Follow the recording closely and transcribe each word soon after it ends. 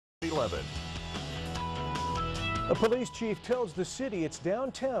11. A police chief tells the city its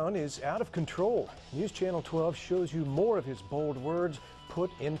downtown is out of control. News Channel 12 shows you more of his bold words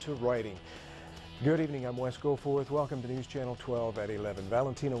put into writing. Good evening, I'm Wes Goforth. Welcome to News Channel 12 at 11.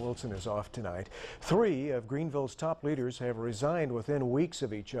 Valentina Wilson is off tonight. 3 of Greenville's top leaders have resigned within weeks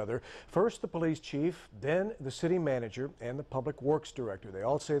of each other. First the police chief, then the city manager and the public works director. They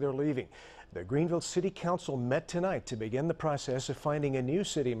all say they're leaving. The Greenville City Council met tonight to begin the process of finding a new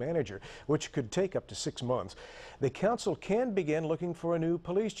city manager, which could take up to 6 months. The council can begin looking for a new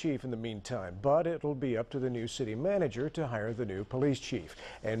police chief in the meantime, but it'll be up to the new city manager to hire the new police chief.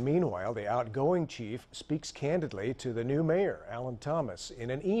 And meanwhile, the outgoing chief speaks candidly to the new mayor, Alan Thomas, in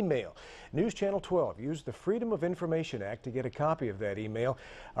an email. News Channel 12 used the Freedom of Information Act to get a copy of that email.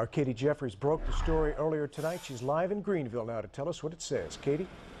 Our Katie Jeffries broke the story earlier tonight. She's live in Greenville now to tell us what it says. Katie?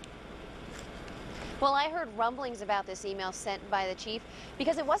 Well, I heard rumblings about this email sent by the chief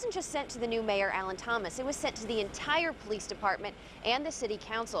because it wasn't just sent to the new mayor, Alan Thomas. It was sent to the entire police department and the city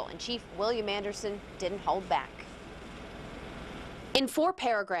council, and Chief William Anderson didn't hold back. In 4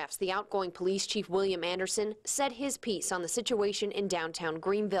 paragraphs, the outgoing police chief William Anderson said his piece on the situation in downtown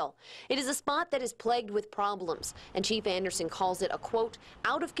Greenville. It is a spot that is plagued with problems, and Chief Anderson calls it a, quote,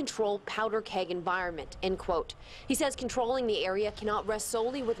 out-of-control powder keg environment, end quote. He says controlling the area cannot rest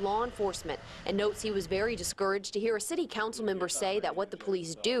solely with law enforcement, and notes he was very discouraged to hear a city council member say that what the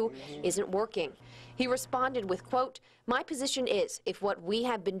police do isn't working. He responded with, quote, my position is, if what we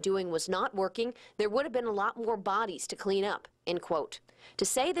have been doing was not working, there would have been a lot more bodies to clean up, end quote. To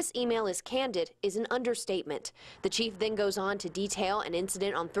say this email is candid is an understatement. The chief then goes on to detail an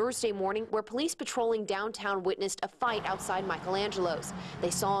incident on Thursday morning where police patrolling downtown witnessed a fight outside Michelangelo's.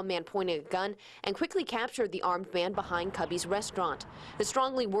 They saw a man pointing a gun and quickly captured the armed man behind Cubby's restaurant. The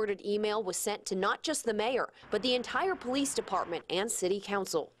strongly worded email was sent to not just the mayor, but the entire police department and city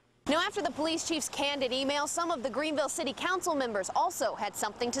council. Now, after the police chief's candid email, some of the Greenville City Council members also had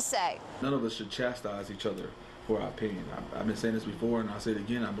something to say. None of us should chastise each other for our opinion. I've been saying this before, and I'll say it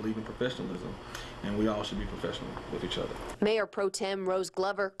again. I believe in professionalism, and we all should be professional with each other. Mayor Pro Tem Rose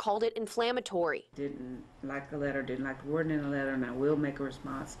Glover called it inflammatory. Didn't like the letter, didn't like the wording in the letter, and I will make a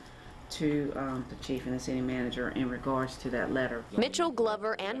response to the chief and the city manager in regards to that letter. Mitchell,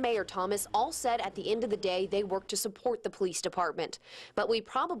 Glover, and Mayor Thomas all said at the end of the day they work to support the police department. But we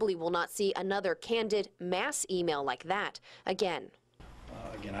probably will not see another candid mass email like that again.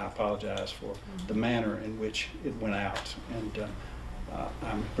 Again, I apologize for the manner in which it went out, and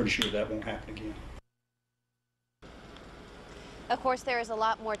I'm pretty sure that won't happen again. Of course, there is a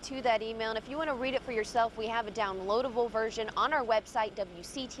lot more to that email, and if you want to read it for yourself, we have a downloadable version on our website,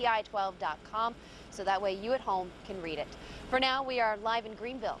 WCTI12.com, so that way you at home can read it. For now, we are live in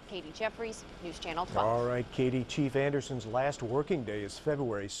Greenville. Katie Jeffries, News Channel 12. All right, Katie. Chief Anderson's last working day is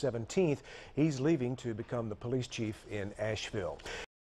February 17th. He's leaving to become the police chief in Asheville.